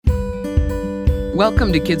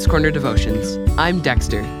Welcome to Kids Corner Devotions. I'm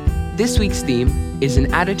Dexter. This week's theme is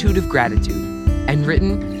an attitude of gratitude and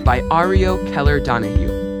written by Ario Keller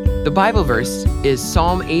Donahue. The Bible verse is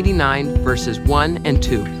Psalm 89, verses 1 and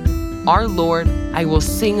 2. Our Lord, I will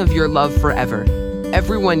sing of your love forever.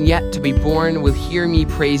 Everyone yet to be born will hear me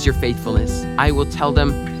praise your faithfulness. I will tell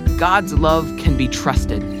them, God's love can be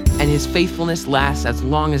trusted, and his faithfulness lasts as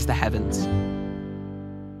long as the heavens.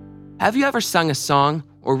 Have you ever sung a song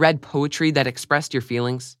or read poetry that expressed your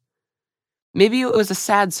feelings? Maybe it was a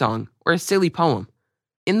sad song or a silly poem.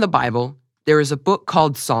 In the Bible, there is a book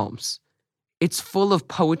called Psalms. It's full of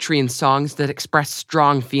poetry and songs that express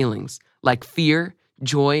strong feelings like fear,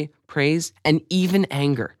 joy, praise, and even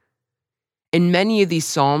anger. In many of these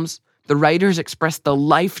psalms, the writers express the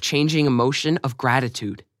life-changing emotion of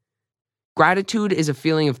gratitude. Gratitude is a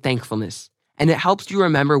feeling of thankfulness, and it helps you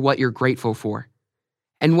remember what you're grateful for.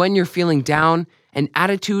 And when you're feeling down, an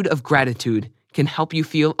attitude of gratitude can help you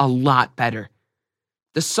feel a lot better.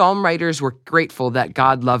 The psalm writers were grateful that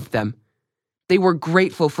God loved them. They were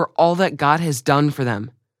grateful for all that God has done for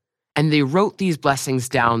them. And they wrote these blessings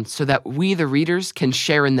down so that we, the readers, can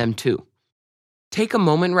share in them too. Take a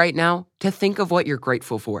moment right now to think of what you're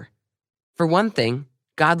grateful for. For one thing,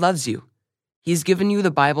 God loves you. He's given you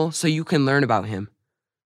the Bible so you can learn about him.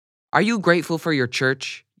 Are you grateful for your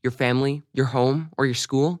church, your family, your home, or your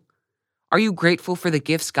school? Are you grateful for the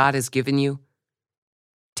gifts God has given you?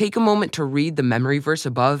 Take a moment to read the memory verse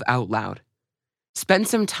above out loud. Spend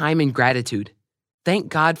some time in gratitude. Thank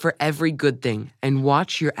God for every good thing and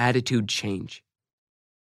watch your attitude change.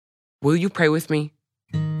 Will you pray with me?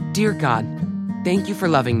 Dear God, thank you for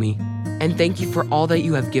loving me, and thank you for all that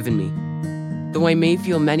you have given me. Though I may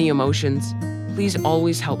feel many emotions, please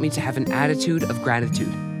always help me to have an attitude of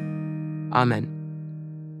gratitude. Amen.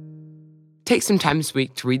 Take some time this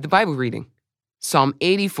week to read the Bible reading, Psalm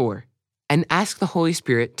 84, and ask the Holy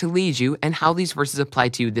Spirit to lead you and how these verses apply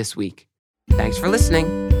to you this week. Thanks for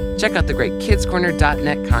listening. Check out the great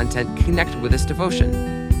kidscorner.net content connected with this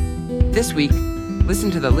devotion. This week,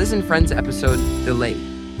 listen to the Liz and Friends episode, Delayed.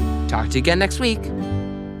 Talk to you again next week.